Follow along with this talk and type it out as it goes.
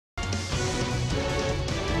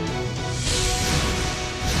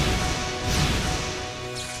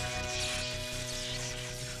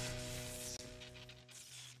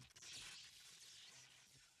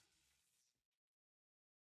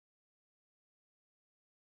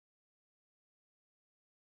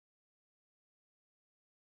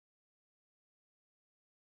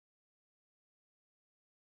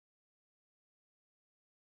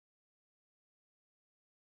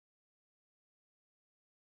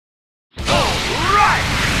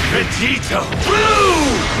Vegito! Blue!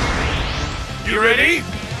 You ready?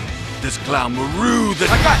 This clown Maru the...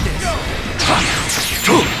 I got this!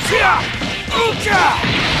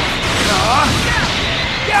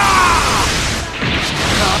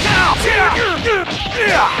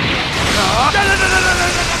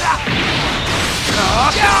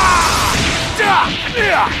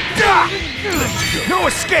 No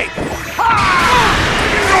escape!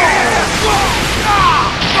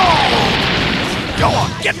 Go on,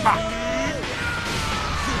 get back!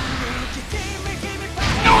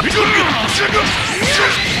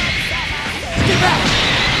 Get back!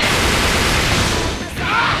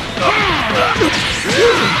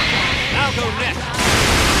 I'll go next.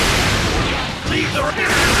 Leave the...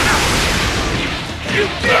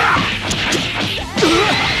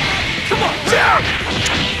 Come on!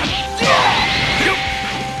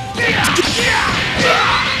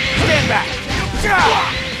 Stand back!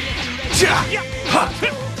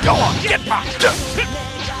 Go on, get back!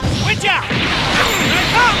 Switch out!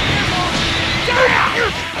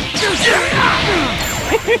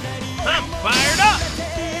 I'm fired up!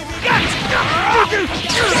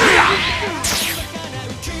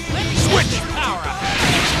 Switch! Power up!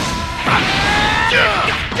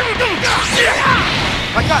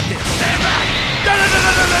 I got this!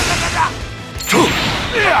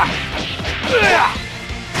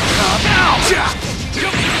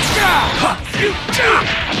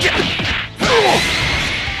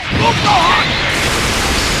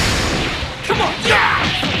 Come on!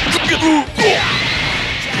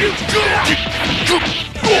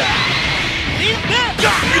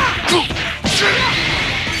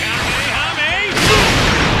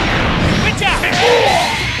 Switch out!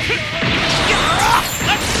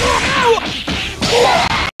 Let's go!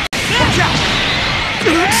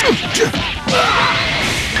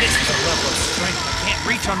 This is a level of strength I can't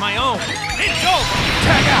reach on my own. It's over!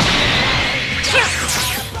 Tag out!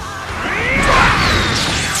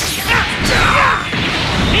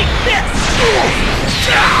 Eat this!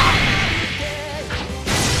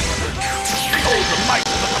 Behold the might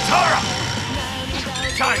of the Patara!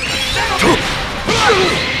 Time to settle!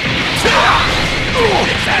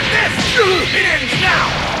 It's at this! It ends now!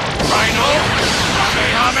 Rhino!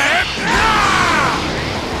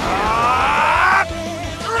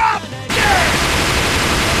 Drop dead!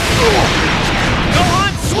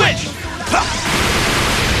 Gohan, switch!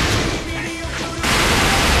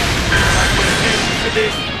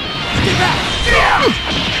 Get back!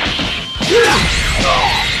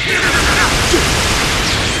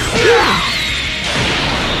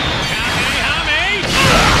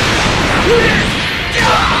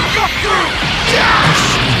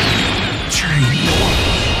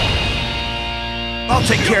 I'll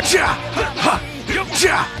take care.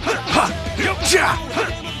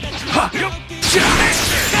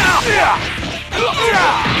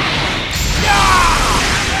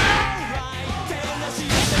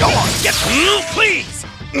 Go on, get please!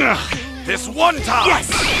 This one time! Yes!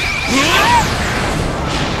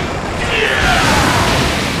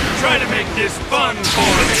 Try to make this fun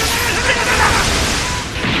for me!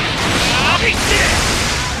 I'll be dead!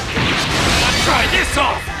 Try this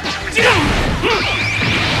off!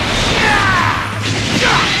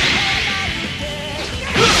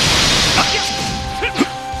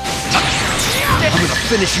 I'm gonna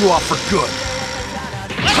finish you off for good!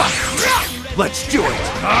 Let's do it!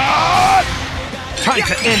 Time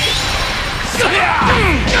to end it!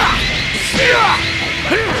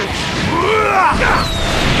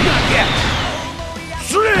 Not yet!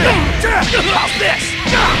 How's this?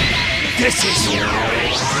 This is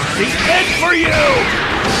the end for you!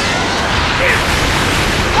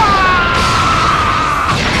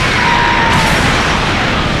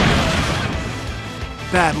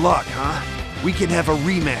 Bad luck, huh? We can have a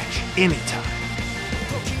rematch anytime.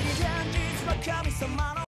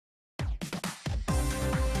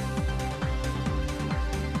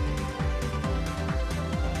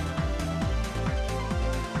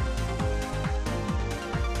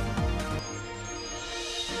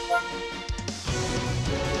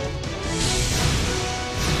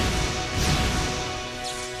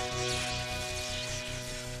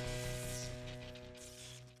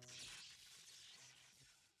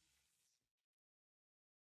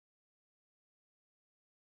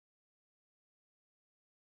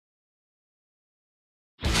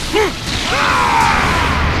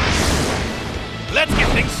 Let's get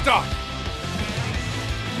things started.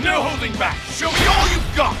 No holding back. Show me all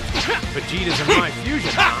you've got. Vegeta's in my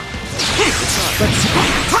fusion, huh?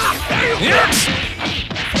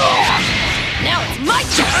 Now it's my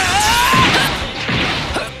turn!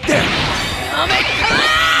 There. I'll make...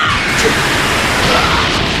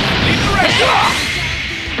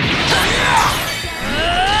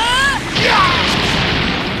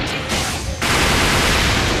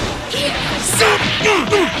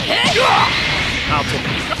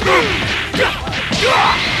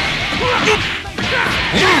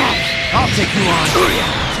 I'll take you on.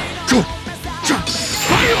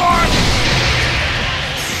 Here you are!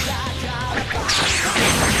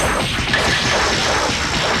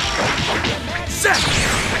 Set!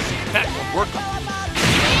 That will work.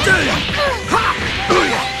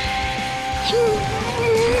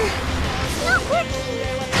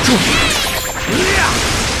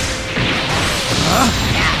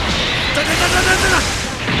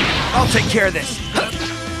 I'll take care of this.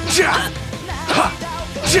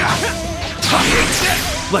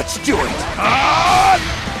 Let's do it.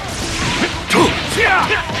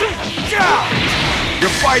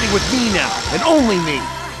 You're fighting with me now, and only me.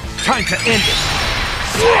 Time to end it.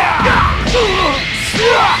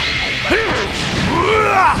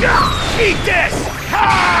 Eat this!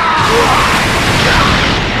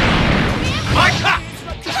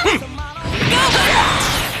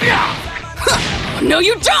 No,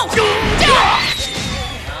 you don't!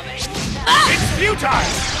 It's futile!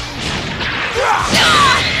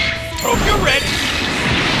 Hope you're ready!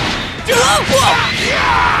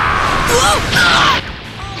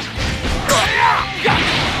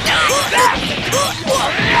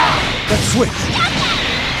 Let's switch.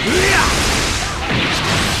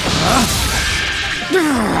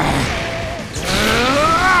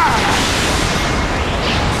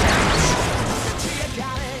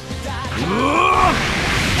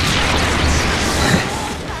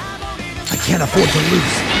 I can't afford to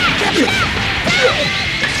lose.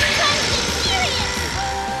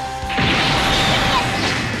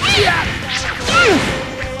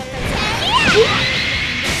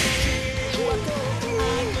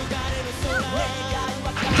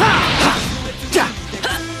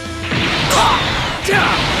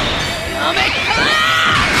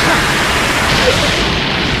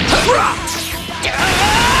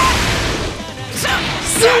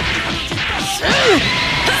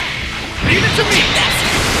 Leave it to me!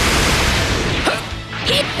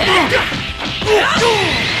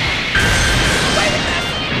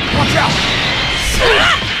 Watch out!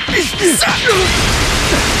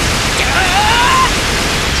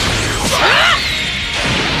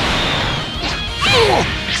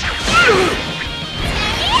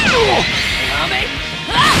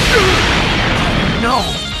 No!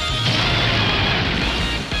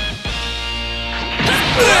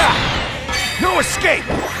 No escape!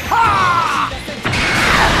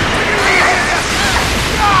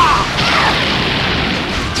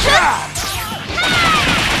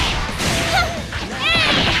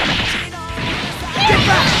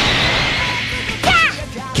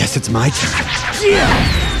 Guess it's my turn.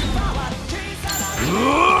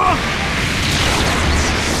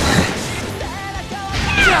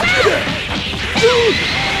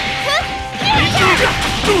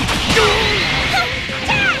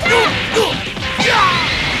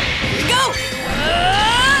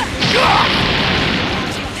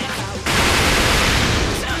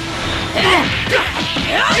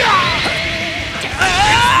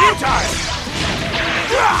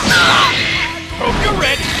 Hope you're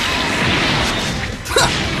ready!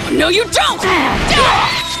 No, you don't! Not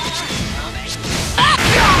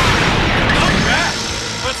bad,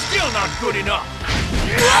 but still not good enough.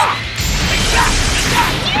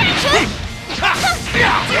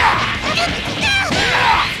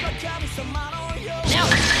 Now,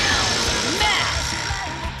 mash!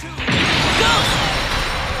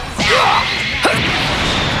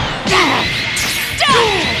 Go!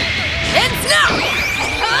 It's now!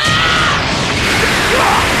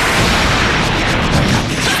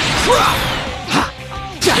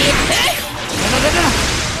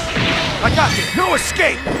 I got you! No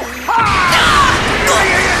escape!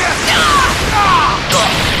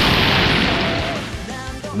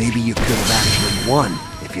 Maybe you could have actually won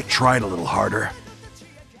if you tried a little harder.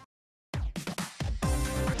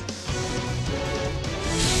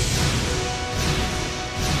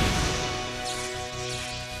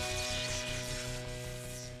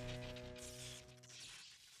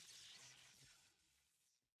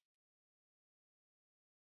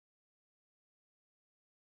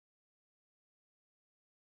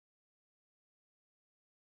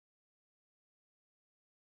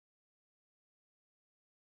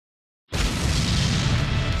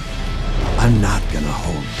 I'm not gonna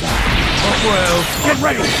hold back. Well, get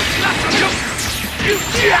ready!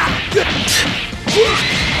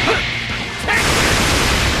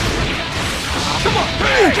 Come on!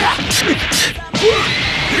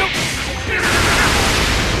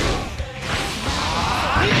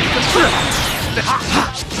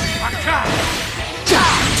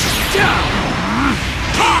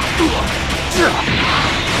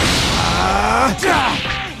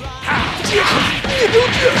 Watch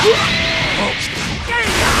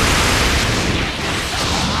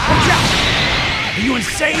out! Are you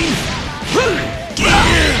insane?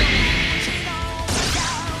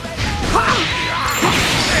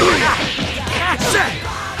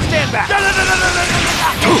 Stand back!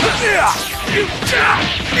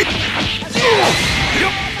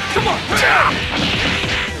 Come on!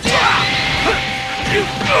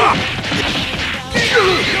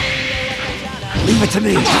 Leave it to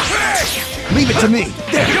me! Leave it to me!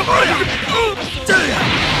 There!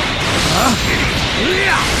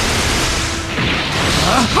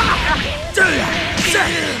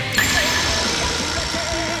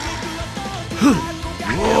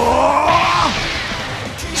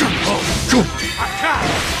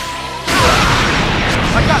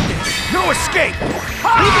 I got this! No escape!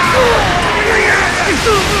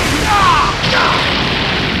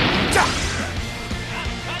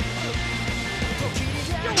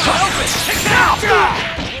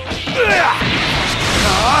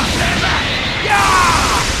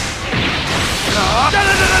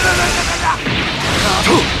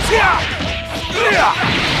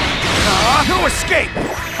 No escape!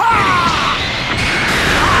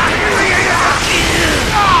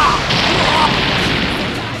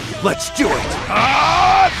 Let's do it!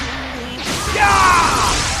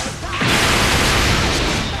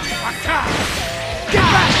 Get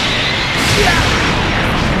back!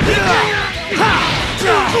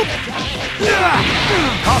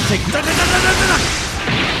 I'll take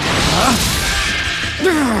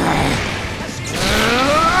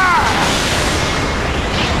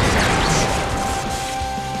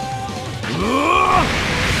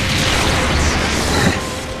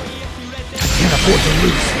can't afford to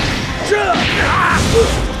lose.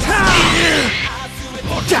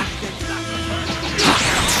 Watch out!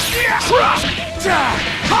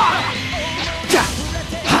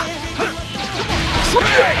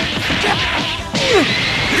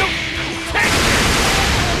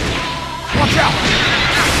 Look out!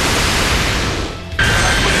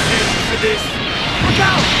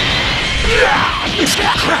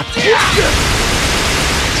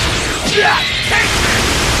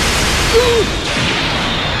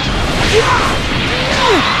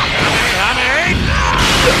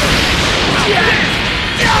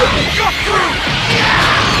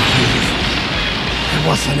 It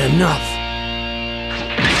wasn't enough.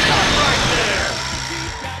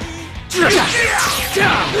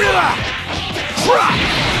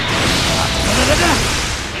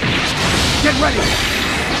 Get ready!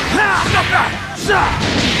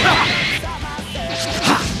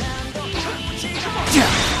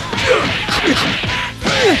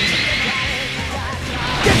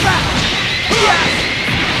 Get back!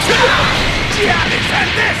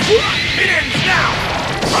 And this! It ends now!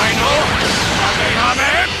 Final!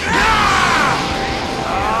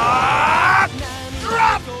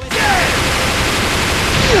 Drop dead!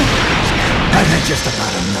 I've had just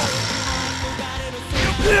about enough.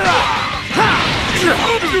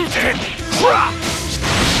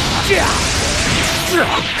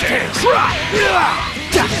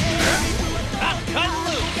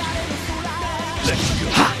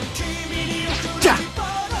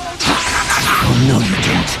 Oh no, you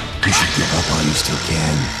don't. You should give up while you still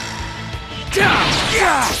can.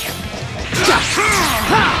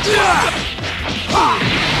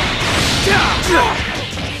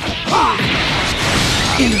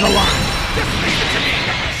 Into the line.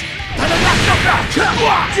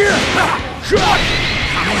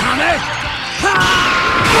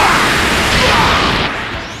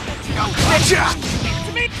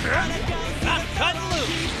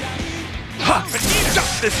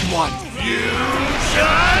 Just this one!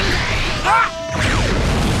 Fusion!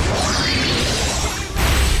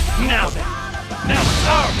 Now then. Now it's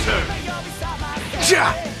our turn.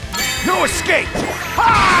 No escape!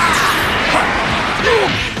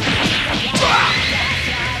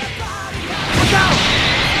 Look out!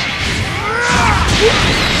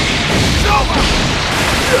 It's over!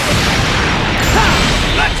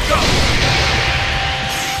 Let's go!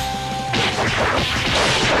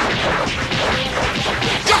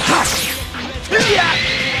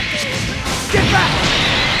 Get back!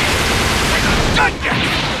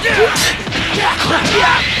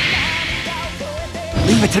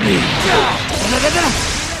 Leave it to me!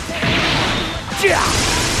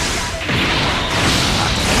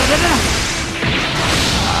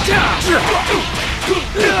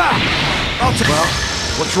 Well,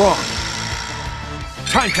 what's wrong?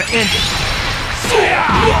 Time to end it!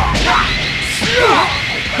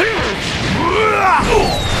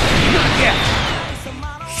 Not yet!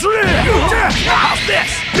 How's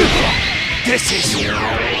this? This is the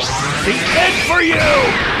end for you!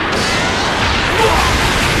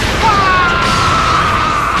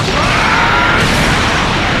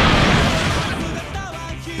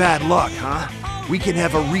 Bad luck, huh? We can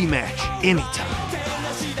have a rematch anytime.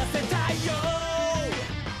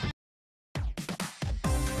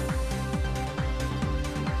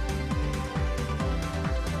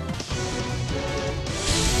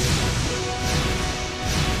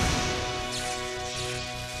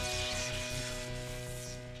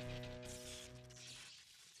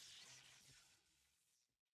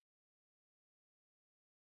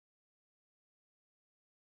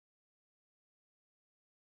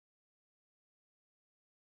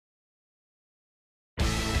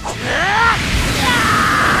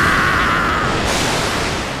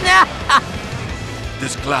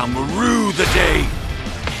 This clown will rue the day.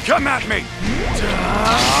 Come at me!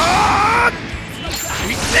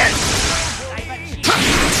 Eat this!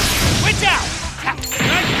 Switch out!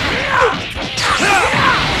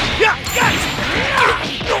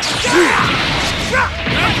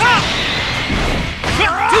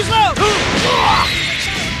 Too slow!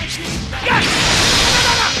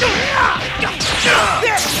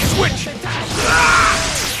 Switch!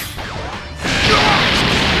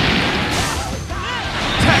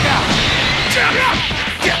 Tag out!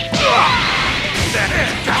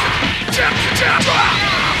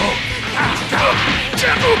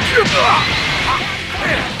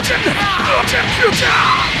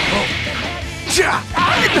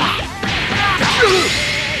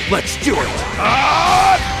 Let's do it!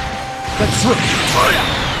 Let's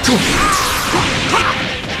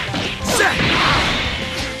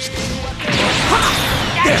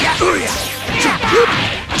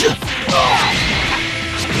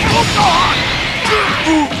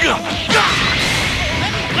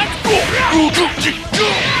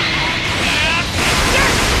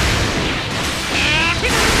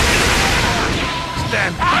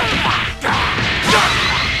Stand.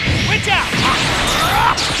 Switch out!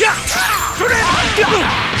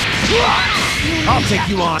 I'll take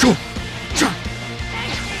you on.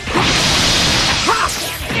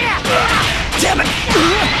 Damn it!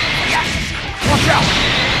 Watch out!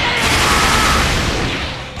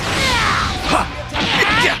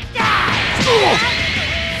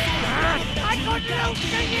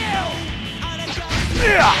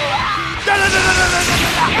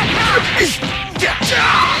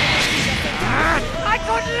 I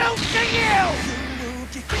could lose to you!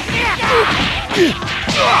 I could lose to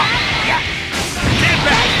you! Stand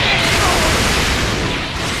back!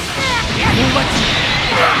 We'll let you.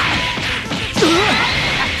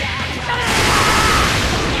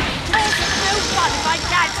 It's no fun if I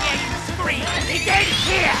can't hear you scream! It ain't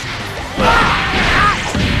here!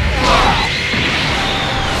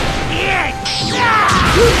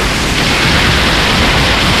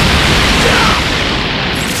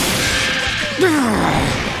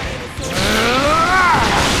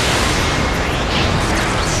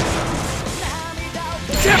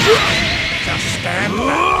 Just stand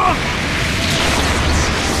back.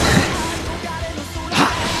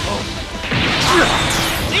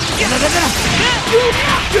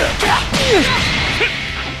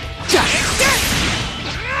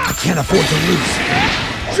 I can't afford to lose.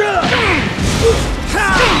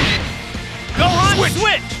 Gohan,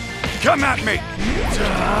 switch! Come at me!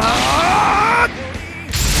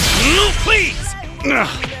 Please!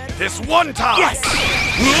 This one time! Yes!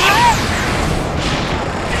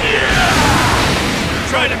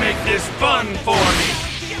 Try to make this fun for me!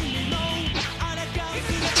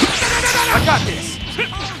 I got this.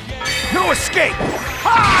 No escape.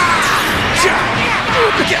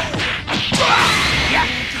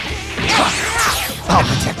 I'll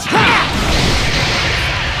protect you.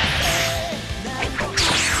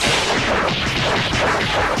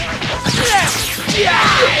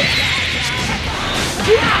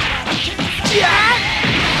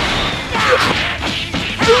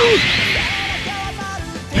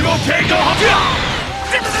 You okay, Gohan?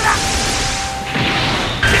 Get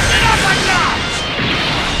it up a notch!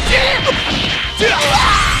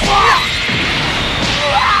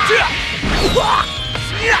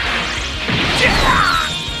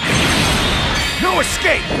 No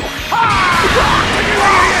escape.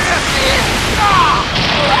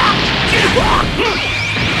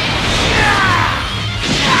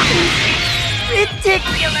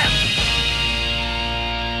 Ridiculous!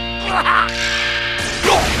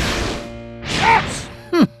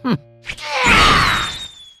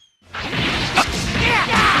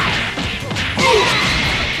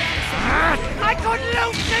 I could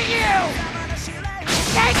lose to you!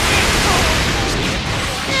 Take this!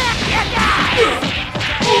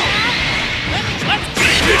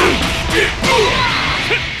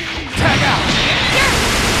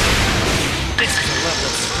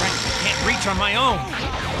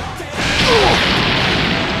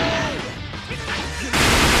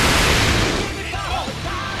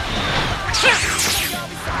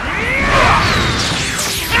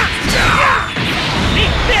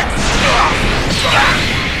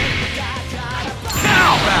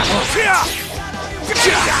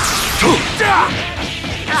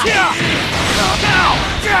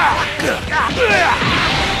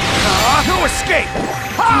 No escape!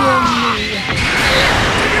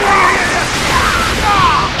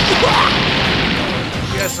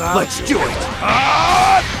 Let's do it!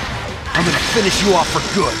 I'm gonna finish you off for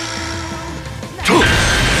good.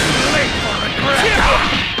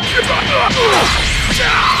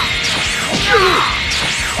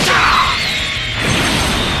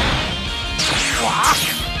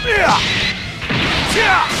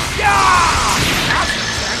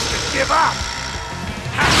 Give up!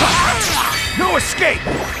 No escape!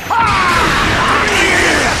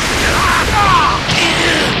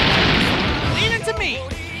 Lean into me!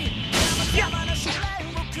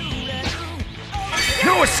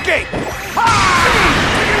 No escape!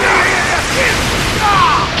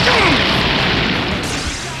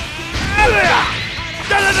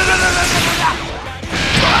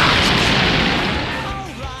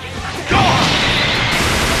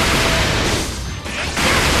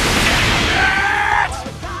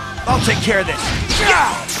 I'll take care of this.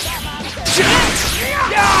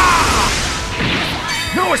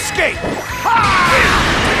 No escape!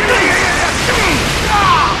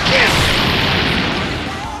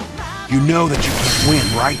 You know that you can't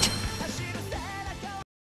win, right?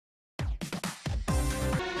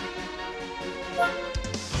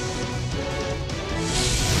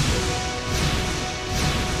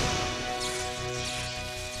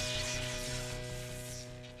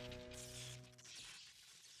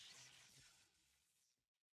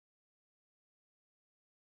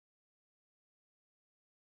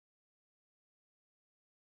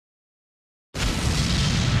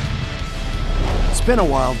 It's been a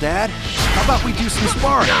while, Dad. How about we do some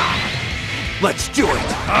sparring? Let's do it!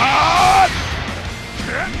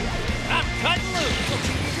 I'm cutting loose!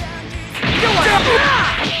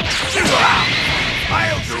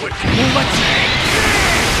 I'll do it!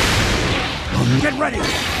 Get ready!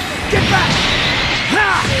 Get back!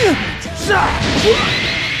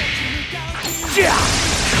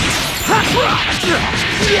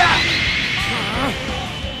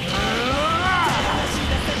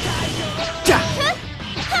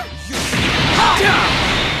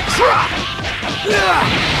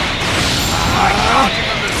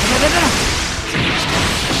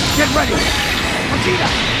 Get ready! Vegeta!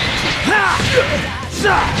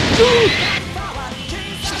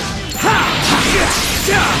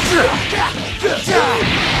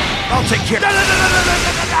 I'll take care.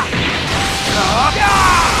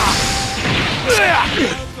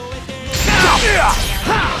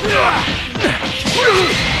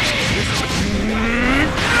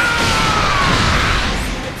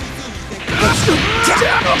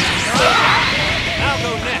 I'll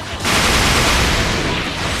go next!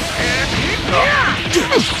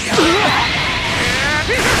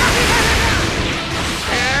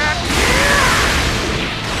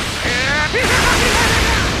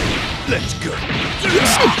 Let's go.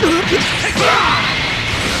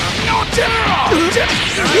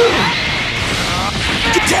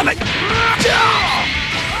 Damn it!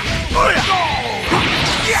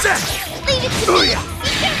 Leave it to me!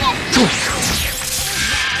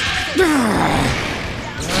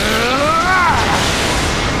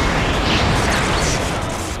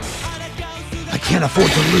 I can't afford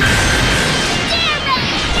to lose.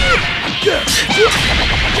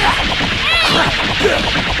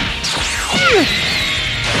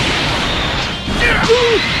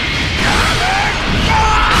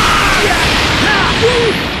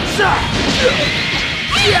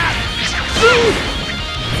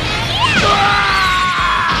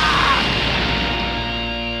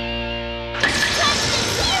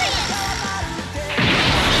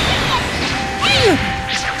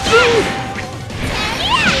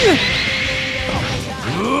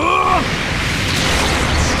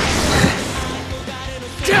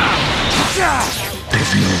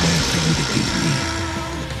 There's no way for you to beat me.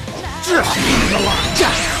 Crap!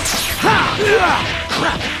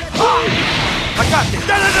 I got this!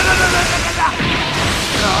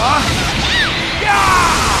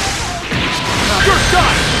 You're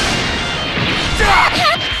done!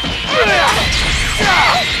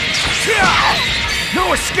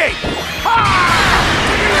 No escape!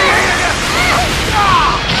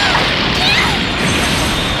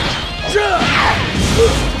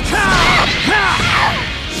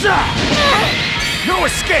 No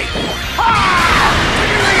escape!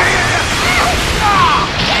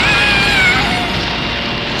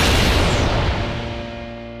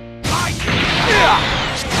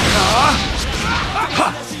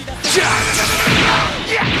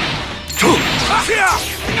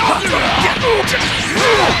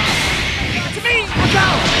 To me! Look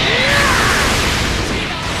out!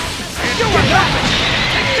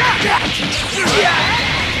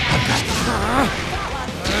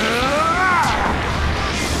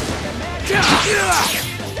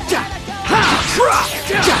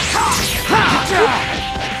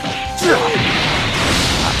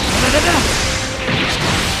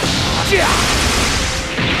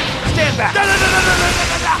 Stand back!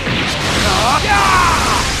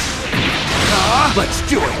 Let's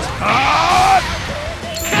do it!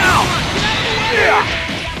 Now!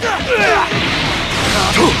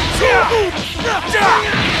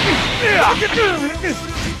 I'm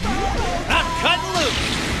cutting loose!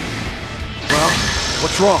 Well,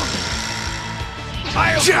 what's wrong?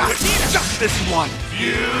 I'll do it just this one!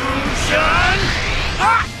 Fusion!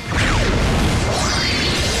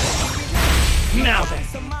 Now then,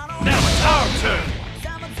 now it's our turn!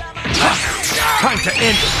 Time to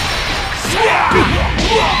end it!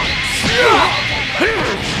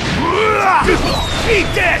 Eat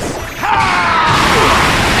this!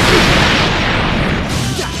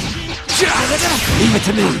 Leave it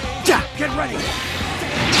to me! Get ready!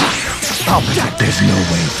 I'll bet there's no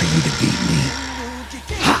way for you to beat me.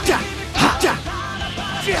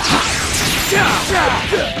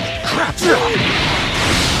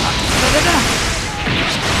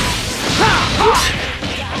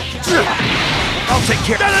 I'll take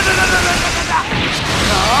care.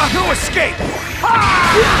 No escape!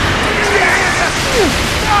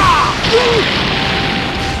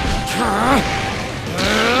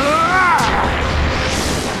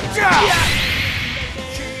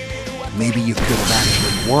 Maybe you could have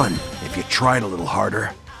actually won if you tried a little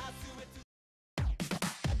harder.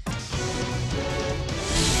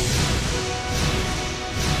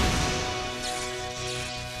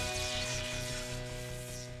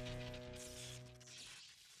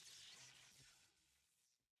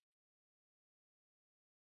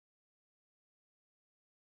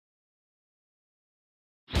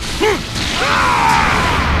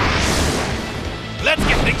 Let's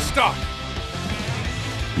get things started!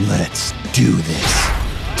 Let's do this.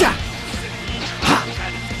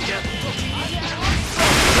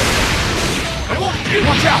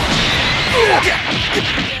 Watch out!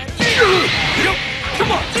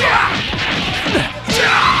 Come on!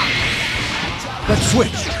 Let's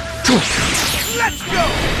switch. Let's go!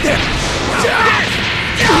 There.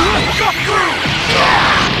 Go through!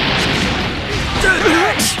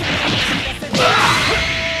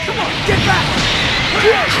 Come on, get back!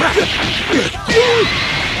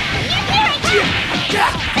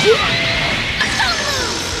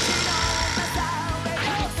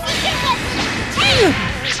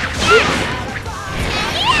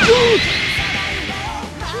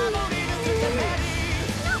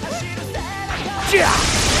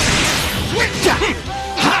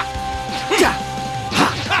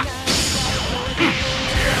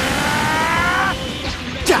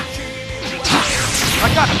 I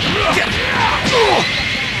got him!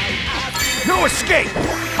 No escape!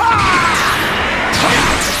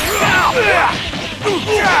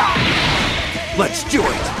 Let's do it.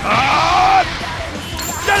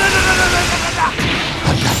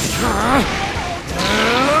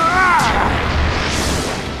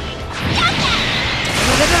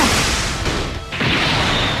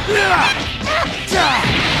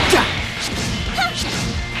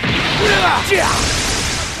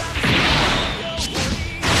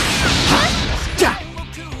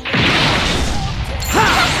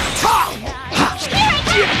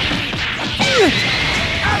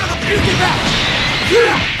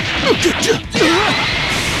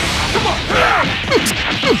 Come on!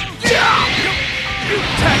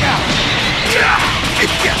 Tag out!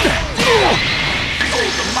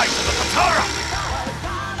 Hold the might of the Patara!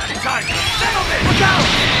 Time to settle this! Look out!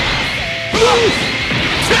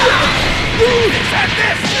 It's at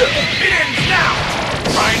this! It ends now!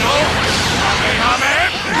 Rhino!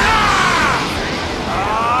 Kamehameha!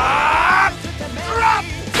 Drop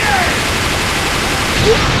dead!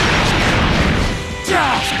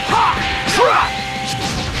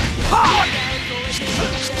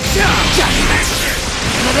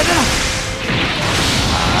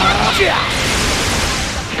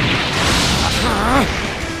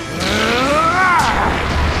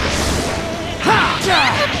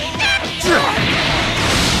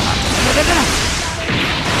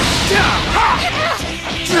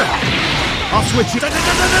 I'll switch you.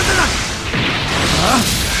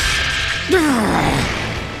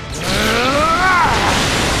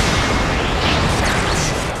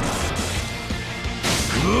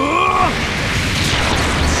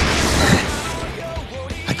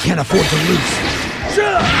 I can't afford to lose.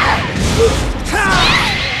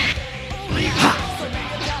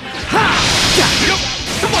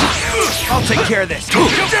 Come on! I'll take care of this. Leave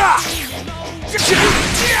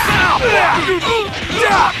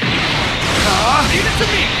it to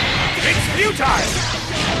me. It's futile.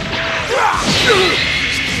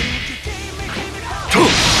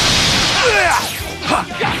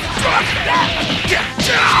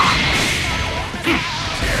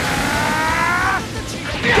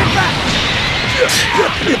 Get back!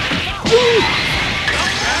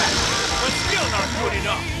 But still not good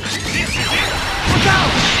enough. This is it. Look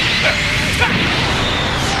out!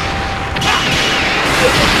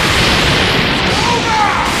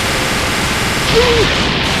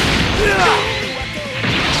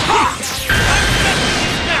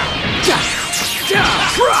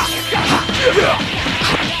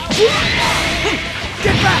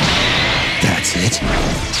 Get back! That's it.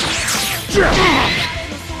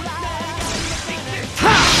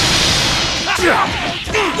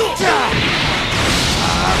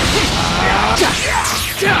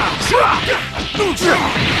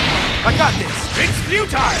 I got this. It's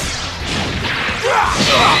futile.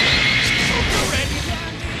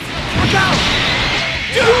 Look out!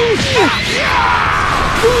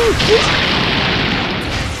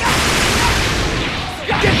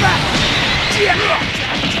 Get back!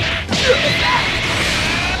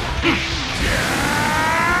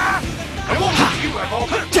 I won't let you have all.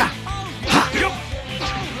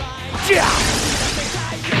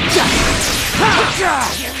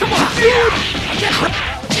 Come on!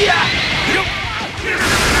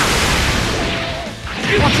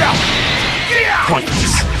 Watch out!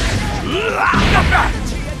 Pointless.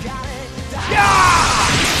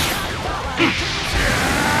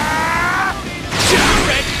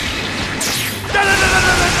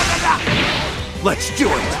 Let's do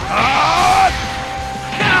it!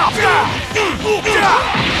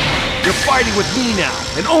 You're fighting with me now,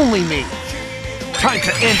 and only me. Time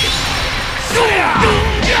to end it.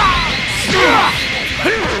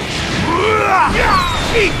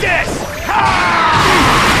 Eat this!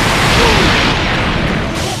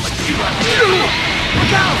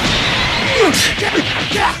 Look out!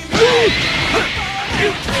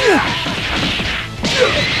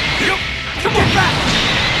 Come on back!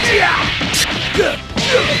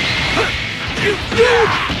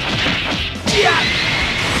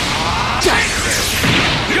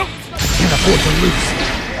 Can't afford to lose.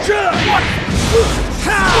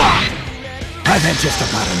 I've had just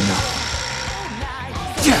about enough.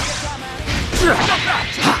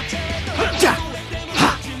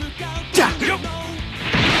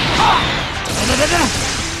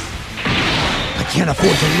 I can't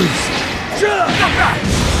afford to lose.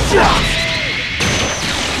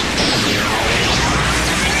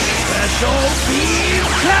 Special beam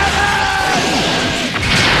cannon!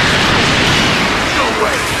 No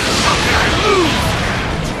way! How can I lose?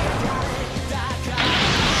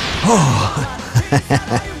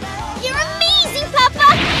 You're amazing, Papa!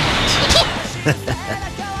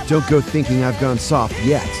 Don't go thinking I've gone soft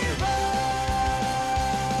yet.